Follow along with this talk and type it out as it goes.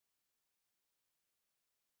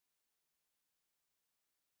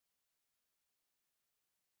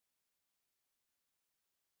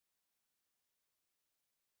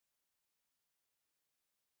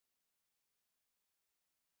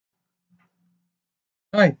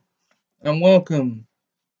Hi, and welcome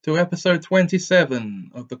to episode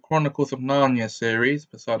 27 of the Chronicles of Narnia series,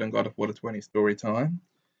 Poseidon God of Water 20 story time.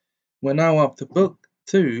 We're now up to book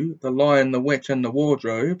 2, The Lion, the Witch and the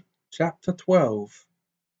Wardrobe, chapter 12,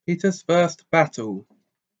 Peter's First Battle.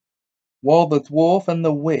 While the dwarf and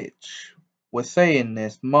the witch were saying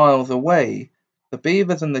this miles away, the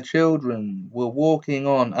beavers and the children were walking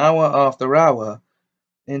on hour after hour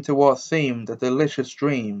into what seemed a delicious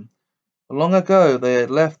dream. Long ago they had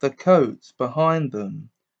left the coats behind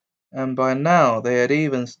them, and by now they had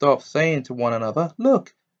even stopped saying to one another,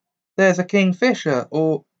 "Look, there's a kingfisher,"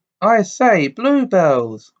 or "I say,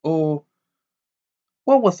 bluebells," or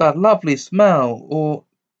 "What was that lovely smell?" or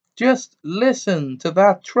 "Just listen to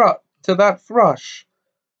that thrush."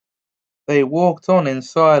 They walked on in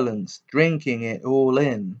silence, drinking it all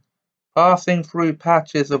in, passing through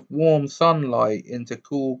patches of warm sunlight into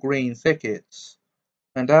cool green thickets,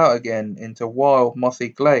 and out again into wild mossy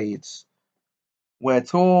glades, where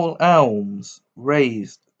tall elms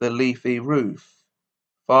raised the leafy roof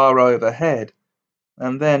far overhead,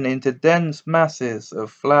 and then into dense masses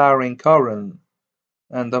of flowering currant,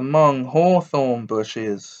 and among hawthorn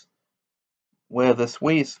bushes, where the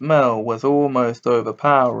sweet smell was almost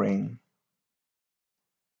overpowering.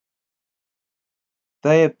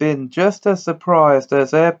 They had been just as surprised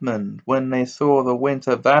as Edmund when they saw the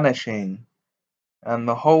winter vanishing, and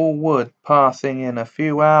the whole wood passing in a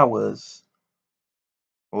few hours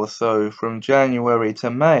or so from January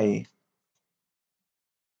to May.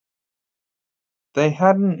 They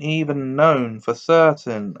hadn't even known for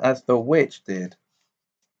certain, as the witch did,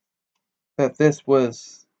 that this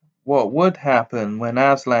was what would happen when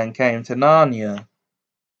Aslan came to Narnia.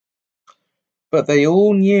 But they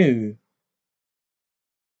all knew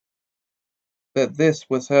that this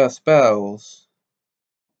was her spells,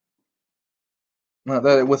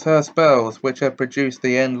 that it was her spells which had produced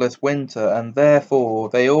the endless winter, and therefore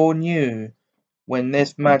they all knew when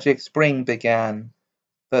this magic spring began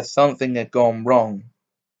that something had gone wrong,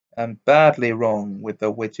 and badly wrong, with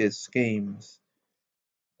the witch's schemes.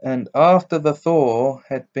 And after the thaw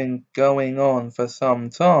had been going on for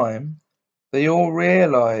some time, they all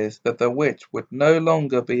realized that the witch would no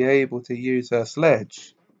longer be able to use her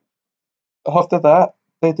sledge. After that,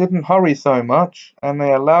 they didn't hurry so much, and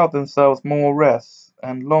they allowed themselves more rests,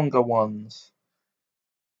 and longer ones.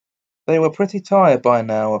 They were pretty tired by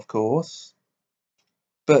now, of course,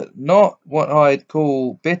 but not what I'd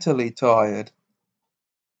call bitterly tired,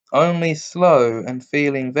 only slow and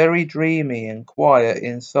feeling very dreamy and quiet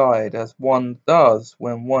inside, as one does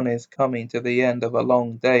when one is coming to the end of a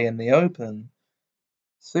long day in the open.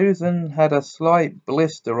 Susan had a slight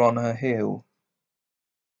blister on her heel.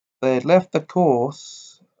 They had left the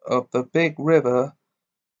course of the big river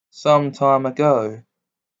some time ago,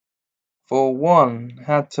 for one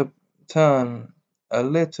had to turn a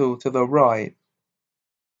little to the right,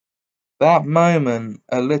 that moment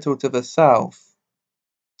a little to the south,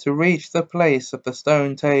 to reach the place of the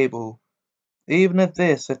stone table. Even if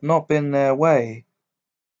this had not been their way,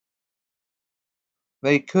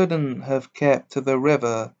 they couldn't have kept to the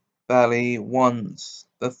river valley once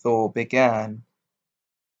the thaw began,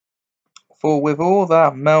 for with all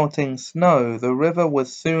that melting snow the river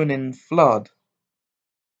was soon in flood,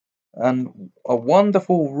 and a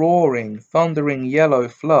wonderful roaring, thundering yellow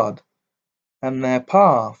flood, and their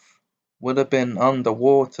path would have been under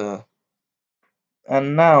water.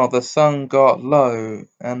 And now the sun got low,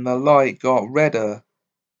 and the light got redder,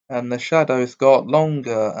 and the shadows got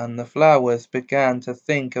longer, and the flowers began to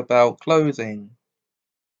think about closing.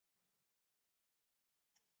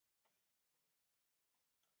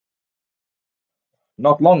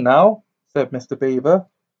 "Not long now," said Mr. Beaver,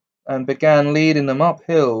 and began leading them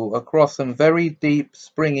uphill across some very deep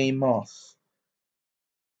springy moss.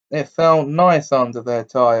 It felt nice under their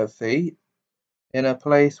tired feet, in a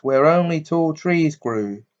place where only tall trees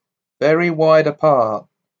grew, very wide apart.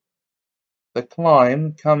 The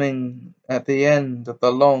climb, coming at the end of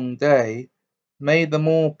the long day, made them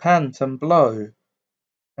all pant and blow,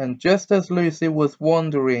 and just as Lucy was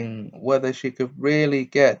wondering whether she could really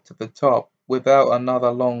get to the top without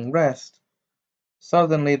another long rest,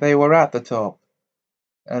 suddenly they were at the top,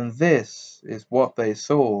 and this is what they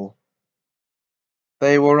saw.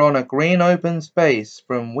 They were on a green open space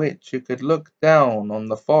from which you could look down on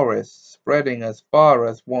the forest spreading as far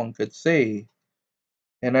as one could see,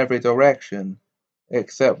 in every direction,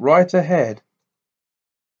 except right ahead.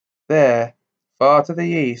 There, far to the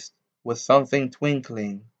east, was something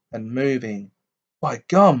twinkling and moving. "By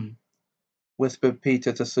gum!" whispered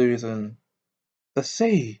Peter to Susan. "The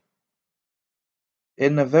sea!"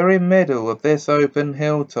 In the very middle of this open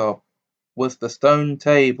hilltop was the stone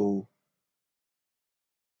table.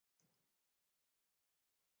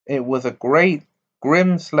 It was a great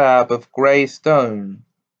grim slab of grey stone,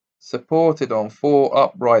 supported on 4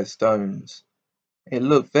 upright stones. It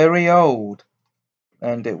looked very old,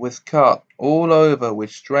 and it was cut all over with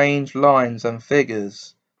strange lines and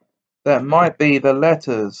figures that might be the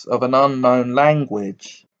letters of an unknown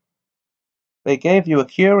language. They gave you a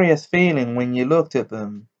curious feeling when you looked at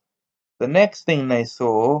them. The next thing they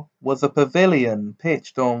saw was a pavilion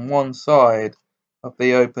pitched on one side of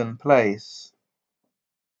the open place.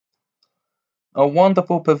 A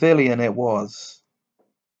wonderful pavilion it was,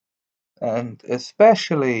 and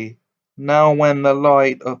especially now when the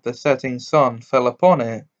light of the setting sun fell upon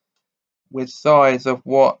it, with sides of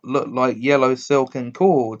what looked like yellow silken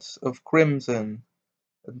cords of crimson,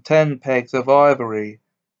 and 10 pegs of ivory,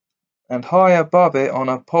 and high above it on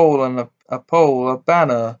a pole a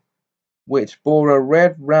banner which bore a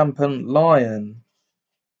red rampant lion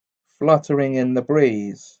fluttering in the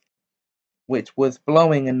breeze, which was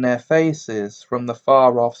blowing in their faces from the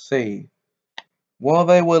far-off sea. While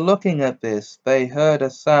they were looking at this, they heard a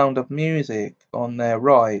sound of music on their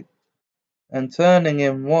right, and turning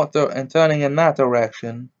in that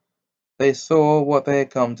direction, they saw what they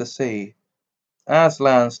had come to see.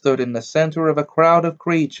 Aslan stood in the center of a crowd of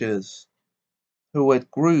creatures who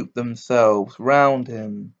had grouped themselves round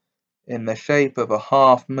him in the shape of a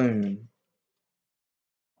half-moon.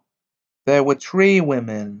 There were tree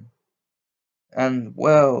women, and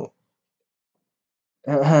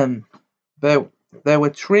there were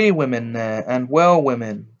tree women there, and well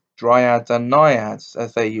women, dryads and naiads,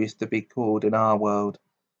 as they used to be called in our world,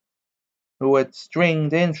 who had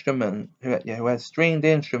stringed instruments.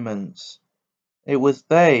 It was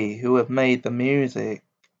they who had made the music.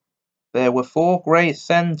 There were 4 great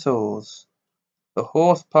centaurs. The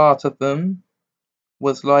horse part of them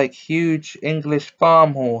was like huge English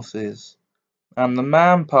farm horses, and the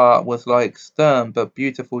man part was like stern but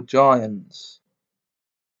beautiful giants.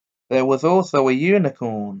 There was also a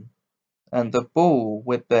unicorn, and a bull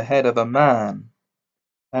with the head of a man,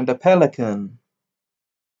 and a pelican,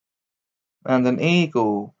 and an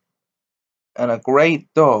eagle, and a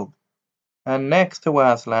great dog. And next to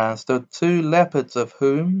Aslan stood 2 leopards, of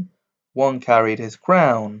whom one carried his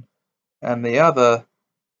crown, and the other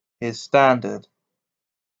his standard.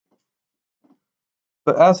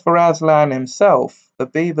 But as for Aslan himself, the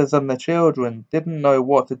beavers and the children didn't know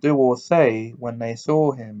what to do or say when they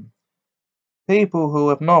saw him. People who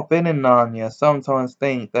have not been in Narnia sometimes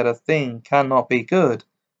think that a thing cannot be good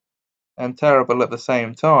and terrible at the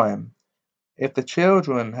same time. If the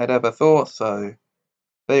children had ever thought so,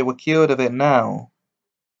 they were cured of it now.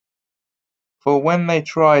 For when they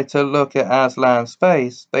tried to look at Aslan's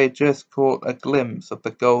face, they just caught a glimpse of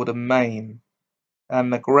the golden mane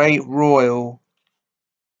and the great royal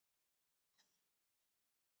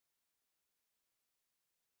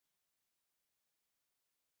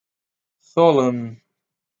solemn,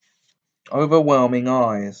 overwhelming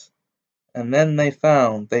eyes, and then they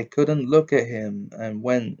found they couldn't look at him and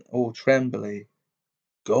went all trembly.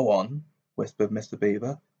 "Go on," whispered Mr.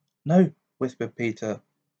 Beaver. "No," whispered Peter.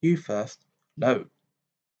 "You first." "No.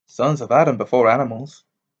 Sons of Adam before animals,"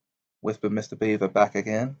 whispered Mr. Beaver back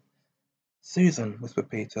again. "Susan," whispered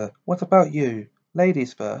Peter, "what about you?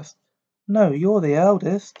 Ladies first." "No, you're the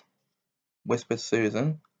eldest," whispered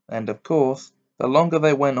Susan, and of course, the longer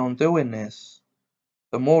they went on doing this,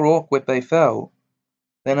 the more awkward they felt.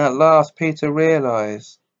 Then at last Peter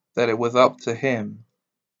realized that it was up to him.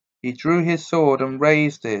 He drew his sword and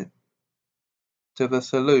raised it to the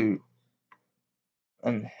salute,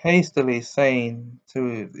 and hastily saying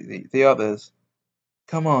to the others,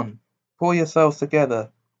 "Come on, pull yourselves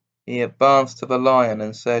together," he advanced to the lion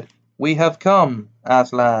and said, "We have come,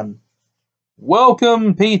 Aslan."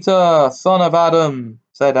 "Welcome, Peter, son of Adam,"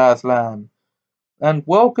 said Aslan, "and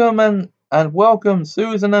welcome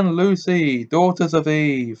Susan and Lucy, daughters of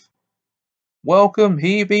Eve. Welcome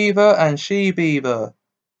he beaver and she beaver."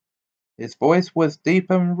 His voice was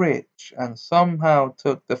deep and rich, and somehow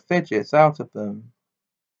took the fidgets out of them.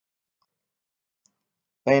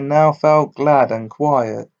 They now felt glad and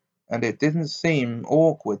quiet, and it didn't seem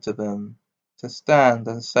awkward to them to stand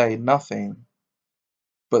and say nothing.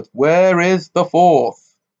 "But where is the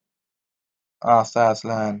 4th?" asked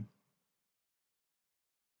Aslan.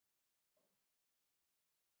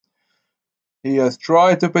 "He has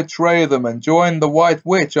tried to betray them and join the White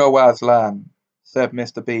Witch, O Aslan," said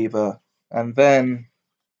Mr. Beaver, and then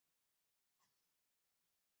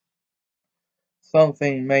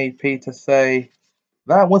something made Peter say,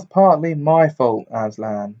 "That was partly my fault,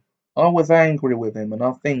 Aslan. I was angry with him, and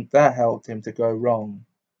I think that helped him to go wrong."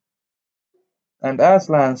 And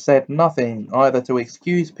Aslan said nothing either to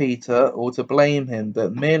excuse Peter or to blame him,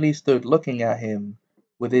 but merely stood looking at him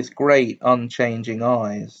with his great unchanging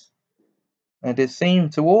eyes. And it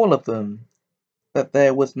seemed to all of them that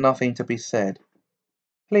there was nothing to be said.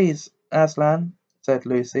 "Please, Aslan," said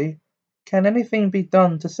Lucy, "can anything be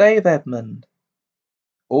done to save Edmund?"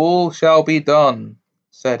 "All shall be done,"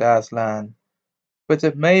 said Aslan, "but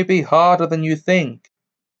it may be harder than you think."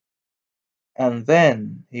 And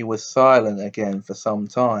then he was silent again for some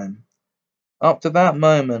time. Up to that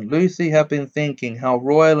moment Lucy had been thinking how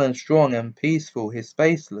royal and strong and peaceful his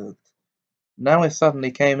face looked. Now it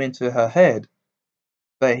suddenly came into her head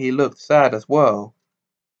that he looked sad as well.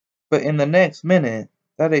 But in the next minute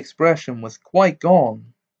that expression was quite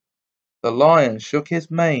gone. The lion shook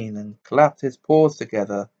his mane and clapped his paws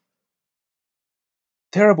together.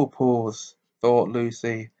 Terrible paws, thought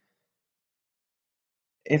Lucy,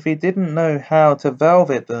 if he didn't know how to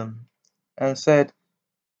velvet them, and said,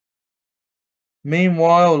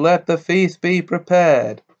 "Meanwhile let the feast be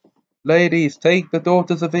prepared. Ladies, take the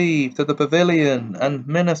daughters of Eve to the pavilion and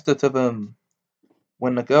minister to them."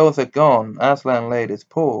 When the girls had gone, Aslan laid his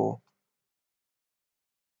paw,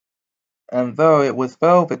 and though it was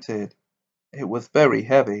velveted, it was very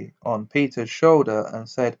heavy, on Peter's shoulder, and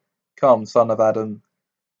said, "Come, son of Adam,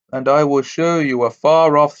 and I will show you a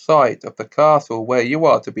far-off sight of the castle where you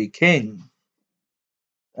are to be king."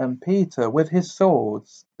 And Peter, with his sword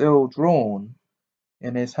still drawn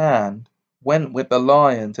in his hand, went with the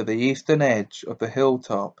lion to the eastern edge of the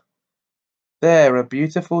hilltop. There a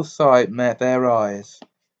beautiful sight met their eyes.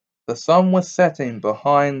 The sun was setting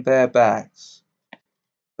behind their backs.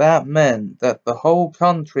 That meant that the whole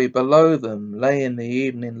country below them lay in the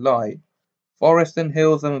evening light, forests and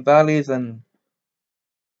hills and valleys, and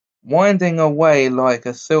winding away like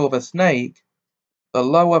a silver snake, the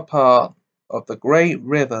lower part of the great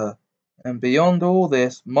river, and beyond all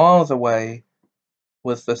this, miles away,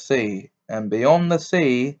 was the sea, and beyond the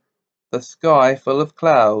sea, the sky full of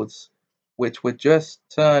clouds, which were just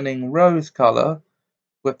turning rose colour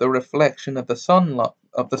with the reflection of the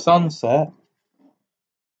sunset.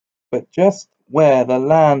 But just where the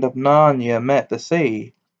land of Narnia met the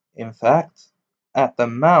sea, in fact, at the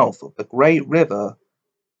mouth of the great river,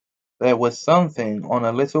 there was something on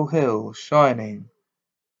a little hill shining.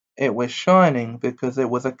 It was shining because it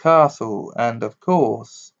was a castle, and, of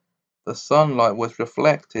course, the sunlight was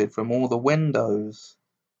reflected from all the windows,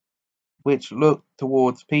 which looked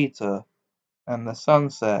towards Peter and the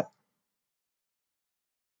sunset.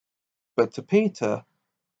 But to Peter,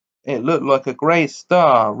 it looked like a great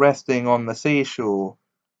star resting on the seashore.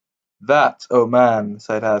 "That, O man,"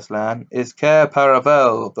 said Aslan, "is Cair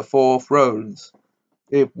Paravel of the Four Thrones,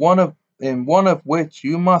 in one of which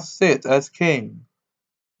you must sit as king.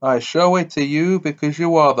 I show it to you because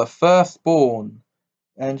you are the firstborn,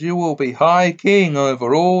 and you will be high king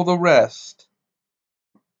over all the rest."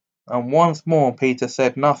 And once more Peter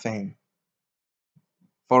said nothing,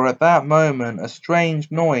 for at that moment a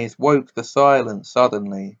strange noise woke the silence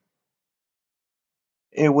suddenly.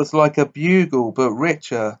 It was like a bugle, but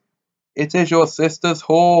richer. "It is your sister's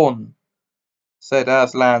horn," said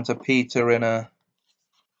Aslan to Peter in a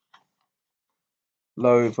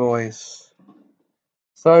low voice,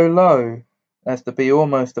 so low as to be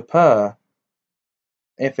almost a purr,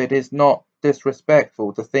 if it is not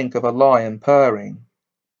disrespectful to think of a lion purring.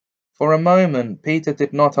 For a moment Peter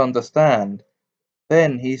did not understand.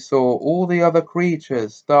 Then he saw all the other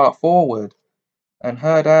creatures start forward, and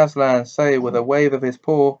heard Aslan say with a wave of his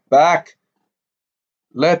paw, "Back!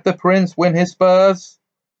 Let the prince win his spurs."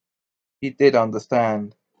 He did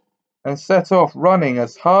understand, and set off running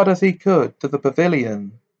as hard as he could to the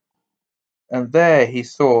pavilion. And there he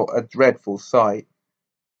saw a dreadful sight.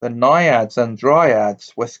 The naiads and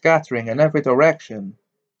dryads were scattering in every direction.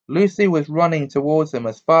 Lucy was running towards him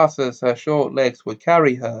as fast as her short legs would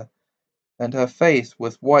carry her, and her face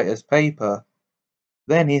was white as paper.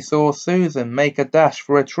 Then he saw Susan make a dash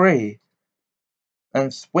for a tree,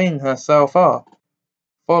 and swing herself up,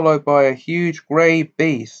 followed by a huge grey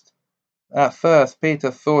beast. At first Peter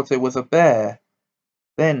thought it was a bear.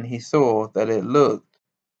 Then he saw that it looked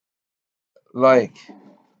like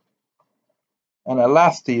an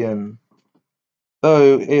Elastian,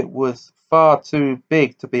 though it was far too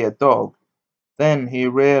big to be a dog. Then he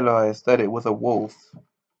realized that it was a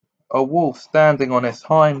wolf standing on its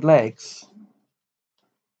hind legs.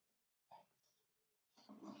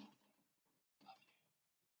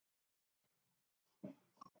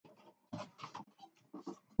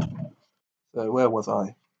 So where was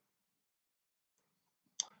I?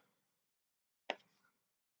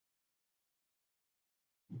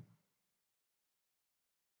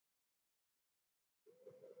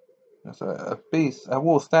 There's a beast, a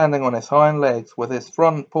wolf standing on its hind legs with its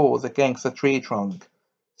front paws against a tree trunk,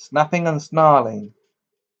 snapping and snarling.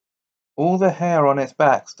 All the hair on its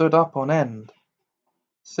back stood up on end.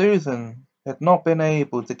 Susan had not been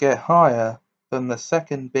able to get higher than the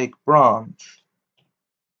second big branch.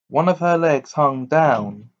 One of her legs hung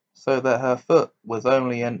down, so that her foot was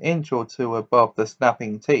only an inch or two above the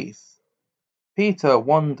snapping teeth. Peter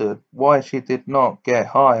wondered why she did not get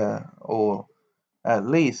higher, or at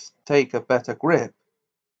least take a better grip.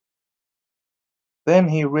 Then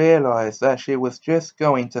he realized that she was just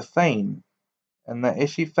going to faint, and that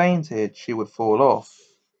if she fainted she would fall off.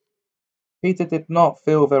 Peter did not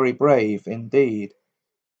feel very brave indeed.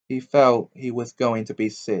 He felt he was going to be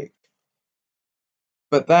sick.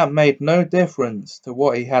 But that made no difference to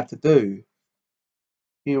what he had to do.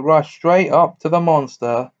 He rushed straight up to the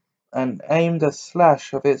monster and aimed a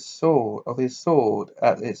slash of his sword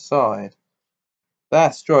at its side.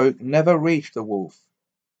 That stroke never reached the wolf.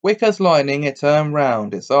 Quick as lightning it turned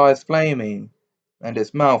round, its eyes flaming, and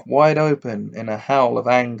its mouth wide open in a howl of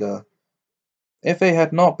anger. If it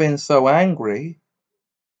had not been so angry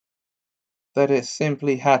that it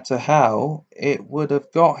simply had to howl, it would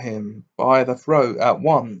have got him by the throat at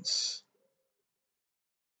once.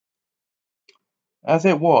 As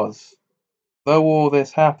it was, though all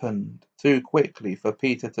this happened too quickly for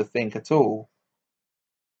Peter to think at all,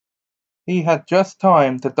 he had just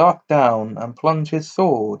time to duck down and plunge his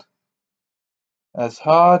sword as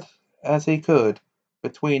hard as he could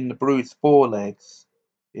between the brute's forelegs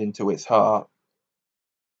into its heart.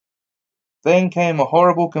 Then came a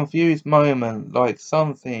horrible confused moment like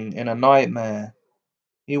something in a nightmare.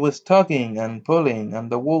 He was tugging and pulling,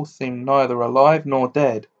 and the wolf seemed neither alive nor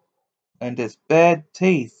dead, and its bared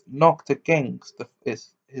teeth knocked against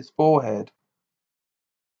his forehead,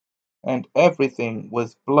 and everything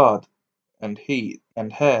was blood and heat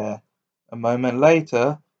and hair. A moment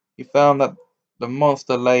later he found that the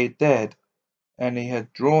monster lay dead, and he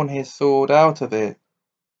had drawn his sword out of it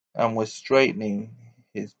and was straightening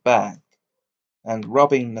his back and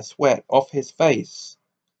rubbing the sweat off his face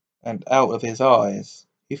and out of his eyes.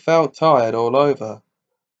 He felt tired all over.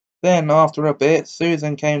 Then after a bit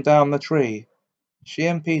Susan came down the tree. She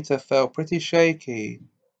and Peter felt pretty shaky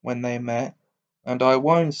when they met, and I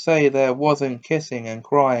won't say there wasn't kissing and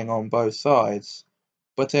crying on both sides,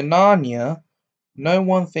 but in Narnia no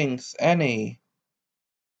one thinks any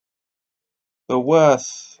the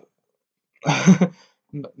worse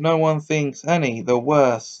no one thinks any the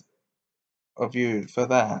worse of you for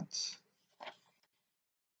that.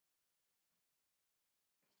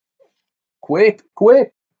 Quick,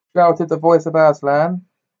 quick! Shouted the voice of Aslan.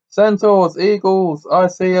 Centaurs, eagles, I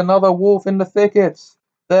see another wolf in the thickets.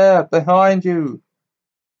 There, behind you.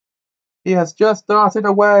 He has just darted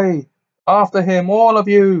away. After him, all of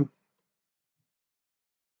you.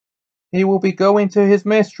 He will be going to his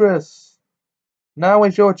mistress. Now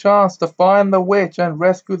is your chance to find the witch and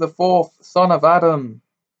rescue the fourth son of Adam.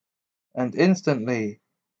 And instantly,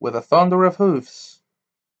 with a thunder of hoofs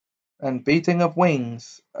and beating of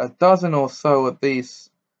wings, a dozen or so of the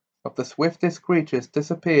swiftest creatures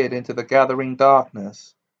disappeared into the gathering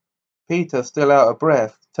darkness. Peter, still out of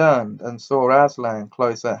breath, turned and saw Aslan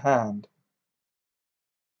close at hand.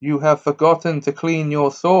 "You have forgotten to clean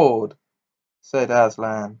your sword," said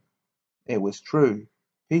Aslan. It was true.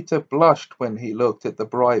 Peter blushed when he looked at the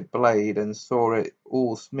bright blade and saw it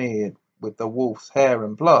all smeared with the wolf's hair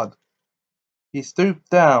and blood. He stooped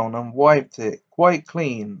down and wiped it quite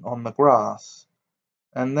clean on the grass,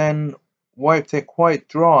 and then wiped it quite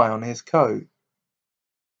dry on his coat.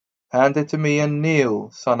 "Hand it to me and kneel,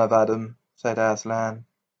 son of Adam," said Aslan,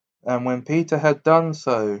 and when Peter had done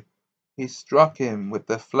so, he struck him with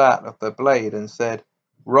the flat of the blade and said,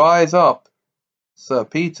 "Rise up, Sir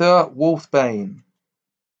Peter Wolfsbane,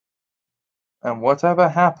 and whatever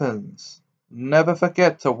happens, never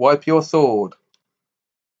forget to wipe your sword."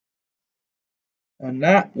 And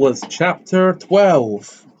that was chapter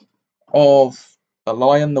 12 of The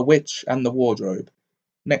Lion, the Witch, and the Wardrobe.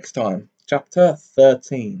 Next time, chapter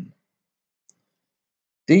 13.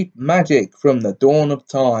 Deep magic from the dawn of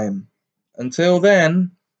time. Until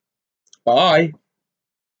then, bye.